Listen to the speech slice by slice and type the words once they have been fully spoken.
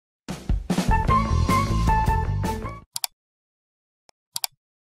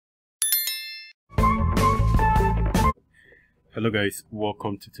Hello guys,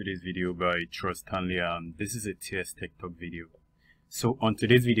 welcome to today's video by Trust Stanley, and this is a TS Tech Talk video. So on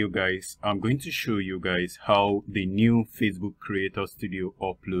today's video guys, I'm going to show you guys how the new Facebook Creator Studio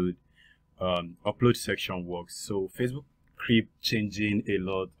upload section works. So Facebook keep changing a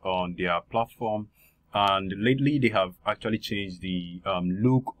lot on their platform, and lately they have actually changed the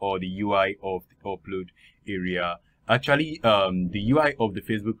look or the UI of the upload area. Actually, the UI of the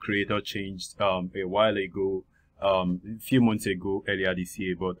Facebook Creator changed a while ago, a few months ago, earlier this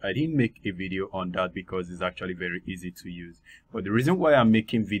year, but I didn't make a video on that because it's actually very easy to use. But the reason why I'm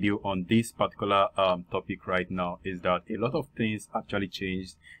making video on this particular topic right now is that a lot of things actually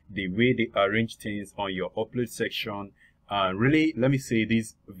changed, the way they arrange things on your upload section. Really, let me say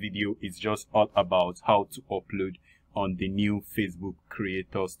this video is just all about how to upload on the new Facebook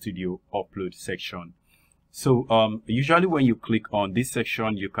Creator Studio upload section. So usually when you click on this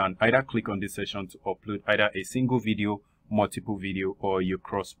section, you can either click on this section to upload either a single video, multiple video, or you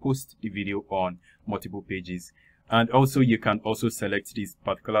cross post the video on multiple pages. And also you can also select this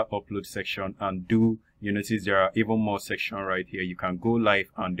particular upload section and do, you notice there are even more sections right here. You can go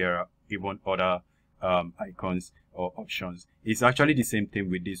live and there are even other icons or options. It's actually the same thing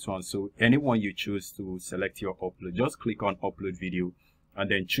with this one. So anyone you choose to select your upload, just click on upload video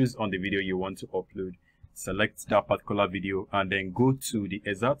and then choose on the video you want to upload. Select that particular video and then go to the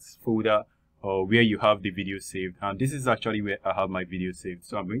exact folder where you have the video saved, and this is actually where I have my video saved.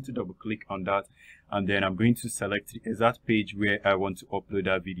 So I'm going to double click on that and then I'm going to select the exact page where I want to upload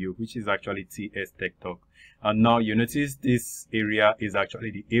that video, which is actually TS Tech Talk. And now you notice this area is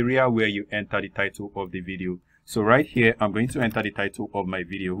actually the area where you enter the title of the video. So right here I'm going to enter the title of my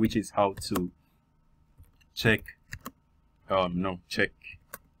video, which is how to check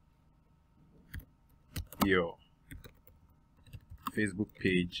your Facebook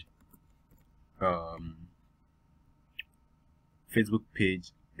page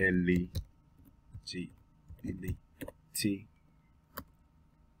LET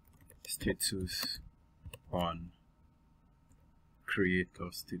status on Creator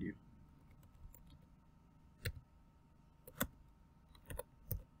Studio.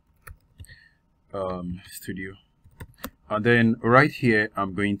 And then right here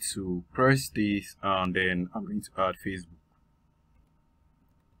I'm going to press this and then I'm going to add Facebook.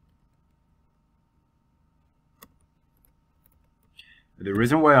 The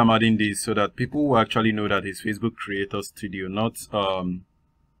reason why I'm adding this so that people will actually know that it's Facebook Creator Studio, not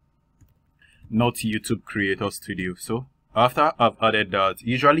YouTube Creator Studio. So after I've added that,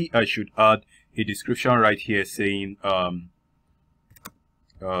 usually I should add a description right here saying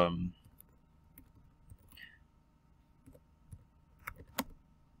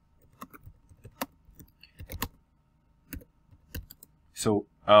So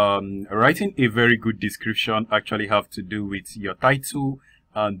writing a very good description actually have to do with your title,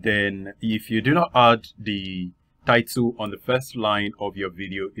 and then if you do not add the title on the first line of your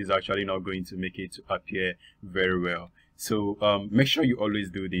video, is actually not going to make it to appear very well. So make sure you always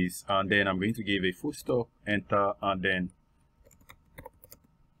do this, and then I'm going to give a full stop, enter, and then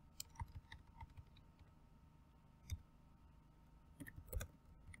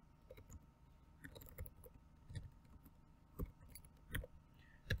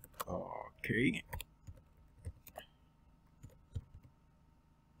okay.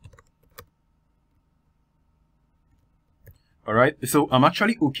 All right, so I'm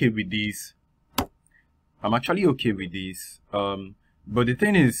actually okay with this. But the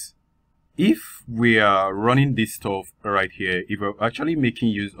thing is, if we are running this stuff right here, if we're actually making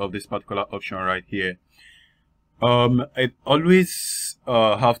use of this particular option right here, I always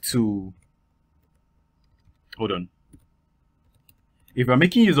have to hold on. If you're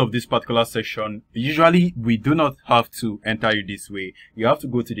making use of this particular section, usually we do not have to enter it this way. You have to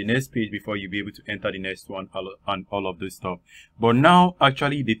go to the next page before you'll be able to enter the next one and all of this stuff. But now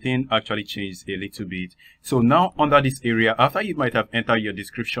actually the thing actually changed a little bit. So now under this area, after you might have entered your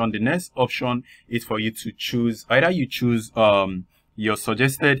description, the next option is for you to choose, either you choose your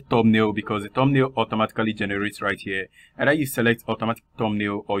suggested thumbnail, because the thumbnail automatically generates right here. Either you select automatic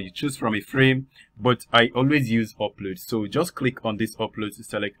thumbnail or you choose from a frame, but I always use upload. So just click on this upload to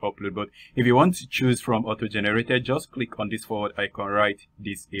select upload. But if you want to choose from auto generated, just click on this forward icon right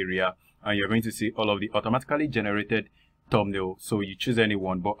this area and you're going to see all of the automatically generated thumbnail. So you choose any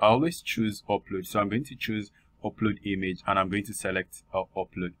one, but I always choose upload. So I'm going to choose upload image and I'm going to select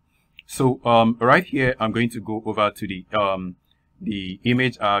upload. So right here I'm going to go over to the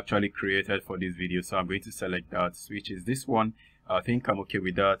image I actually created for this video. So I'm going to select that, which is this one. I think I'm okay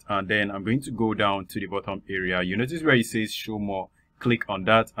with that. And then I'm going to go down to the bottom area. You notice where it says show more, click on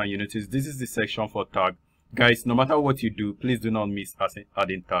that and you notice this is the section for tag. guys, no matter what you do, please do not miss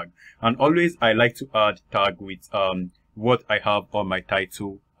adding tag. And always I like to add tag with what I have on my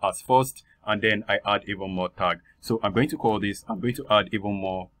title as first, and then I add even more tag. So I'm going to call this, I'm going to add even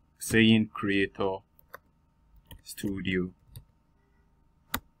more, saying Creator Studio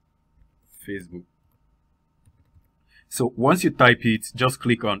Facebook. So once you type it, just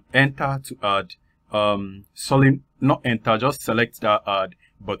click on enter to add. Not enter, just select that add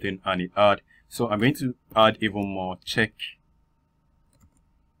button and it add. So I'm going to add even more, check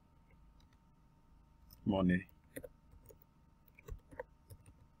money.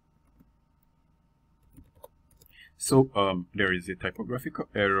 So there is a typographical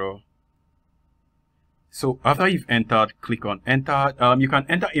error. So after you've entered, click on enter. You can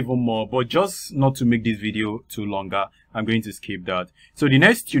enter even more, but just not to make this video too longer, I'm going to skip that. So the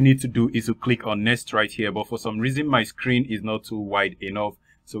next you need to do is to click on next right here, but for some reason my screen is not too wide enough,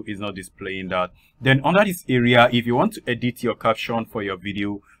 so it's not displaying that. Then under this area, if you want to edit your caption for your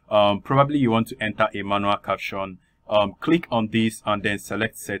video, probably you want to enter a manual caption, click on this and then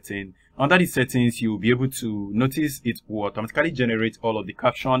select setting. Under the settings, you'll be able to notice it will automatically generate all of the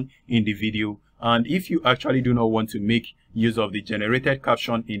caption in the video. And if you actually do not want to make use of the generated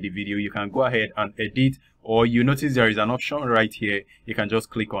caption in the video, you can go ahead and edit, or you notice there is an option right here. You can just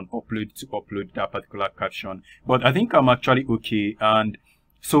click on upload to upload that particular caption. But I think I'm actually okay. And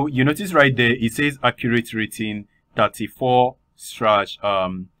so you notice right there, it says accurate rating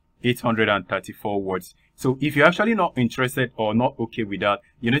 34/834 words. So if you're actually not interested or not okay with that,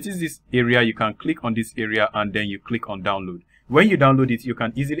 you notice this area, you can click on this area and then you click on download. When you download it, you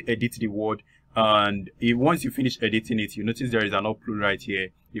can easily edit the word, and once you finish editing it, you notice there is an upload right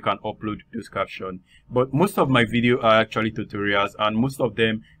here. You can upload those captions. But most of my video are actually tutorials, and most of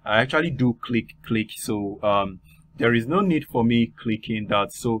them I actually do click. So there is no need for me clicking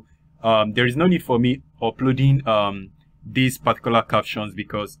that. So there is no need for me uploading these particular captions,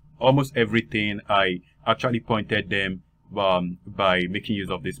 because almost everything I actually pointed them by making use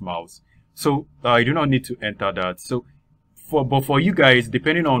of this mouse. So I do not need to enter that. So but for you guys,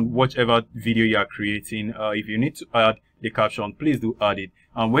 depending on whichever video you are creating, if you need to add the caption, please do add it.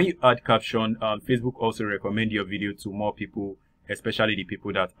 And when you add caption, Facebook also recommend your video to more people, especially the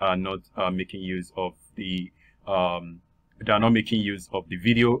people that are not making use of the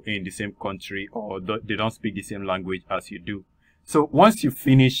video in the same country, or they don't speak the same language as you do. So once you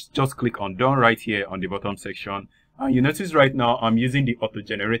finish, just click on done right here on the bottom section, and you notice right now I'm using the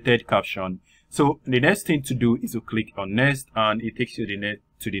auto-generated caption. So the next thing to do is to click on next, and it takes you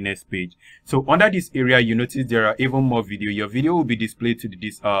to the next page. So under this area, you notice there are even more video. Your video will be displayed to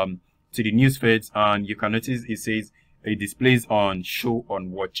the news feeds, and you can notice it says it displays on show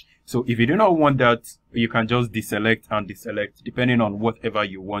on watch. So if you do not want that, you can just deselect and deselect depending on whatever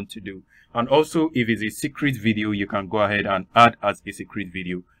you want to do. And also, if it's a secret video, you can go ahead and add as a secret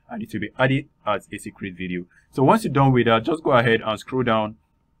video, and it will be added as a secret video. So once you're done with that, just go ahead and scroll down.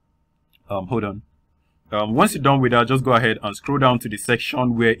 Once you're done with that, just go ahead and scroll down to the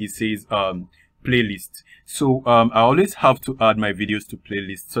section where it says playlist. So I always have to add my videos to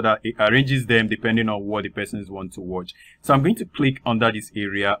playlist so that it arranges them depending on what the persons want to watch. So I'm going to click under this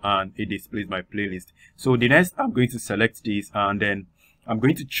area and it displays my playlist. So the next, I'm going to select this, and then I'm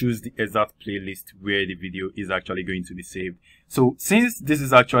going to choose the exact playlist where the video is actually going to be saved. So since this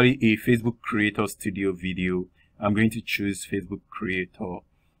is actually a Facebook Creator Studio video, I'm going to choose Facebook Creator.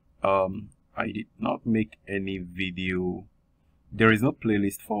 I did not make any video. There is no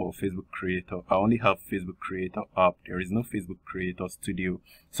playlist for Facebook Creator. I only have Facebook Creator app. There is no Facebook Creator Studio.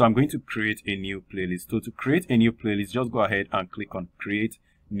 So I'm going to create a new playlist. So to create a new playlist, just go ahead and click on create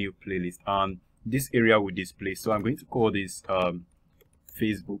new playlist, and this area will display. So I'm going to call this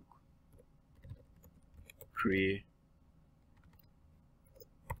Facebook Creator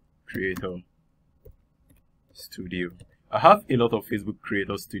Studio. I have a lot of Facebook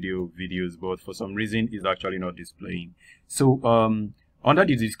Creator Studio videos, but for some reason it's actually not displaying. So under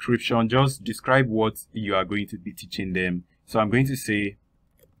the description, just describe what you are going to be teaching them. So I'm going to say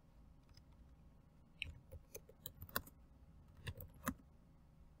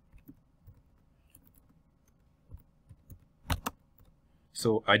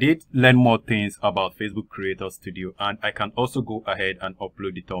So I did learn more things about Facebook Creator Studio, and I can also go ahead and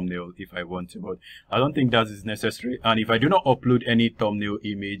upload the thumbnail if I want to, but I don't think that is necessary. And if I do not upload any thumbnail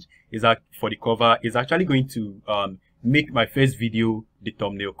image, is that for the cover, is actually going to make my first video the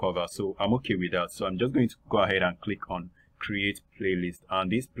thumbnail cover. So I'm okay with that. So I'm just going to go ahead and click on create playlist,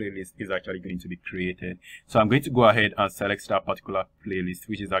 and this playlist is actually going to be created. So I'm going to go ahead and select that particular playlist,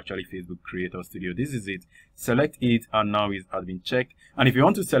 which is actually Facebook Creator Studio. This is it. Select it, and now it has been checked. And if you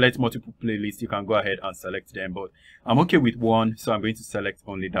want to select multiple playlists, you can go ahead and select them, but I'm okay with one, so I'm going to select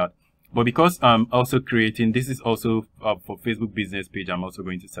only that. But because I'm also creating, this is also for Facebook business page, I'm also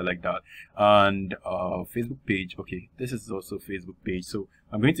going to select that. And Facebook page, okay, this is also Facebook page. So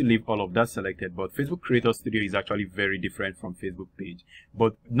I'm going to leave all of that selected, but Facebook Creator Studio is actually very different from Facebook page,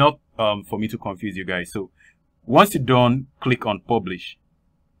 but not for me to confuse you guys. So once you're done, click on publish.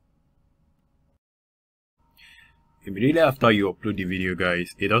 Immediately after you upload the video,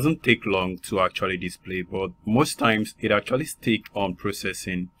 guys, it doesn't take long to actually display, but most times it actually takes on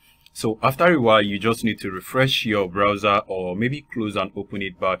processing. So after a while, you just need to refresh your browser or maybe close and open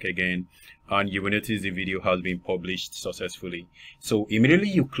it back again, and you will notice the video has been published successfully. So immediately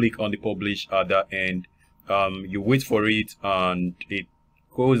you click on the publish at that end, you wait for it, and it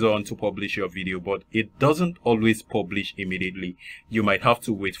goes on to publish your video, but it doesn't always publish immediately. You might have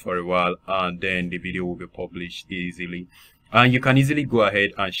to wait for a while, and then the video will be published easily. And you can easily go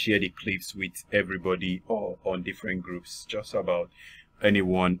ahead and share the clips with everybody or on different groups, just about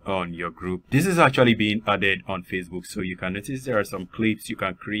anyone on your group. This is actually being added on Facebook, so you can notice there are some clips you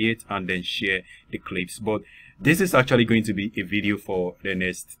can create and then share the clips. But this is actually going to be a video for the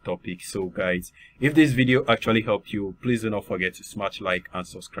next topic. So guys, if this video actually helped you, please do not forget to smash like and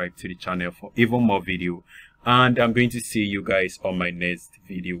subscribe to the channel for even more video, and I'm going to see you guys on my next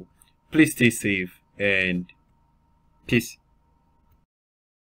video. Please stay safe and peace.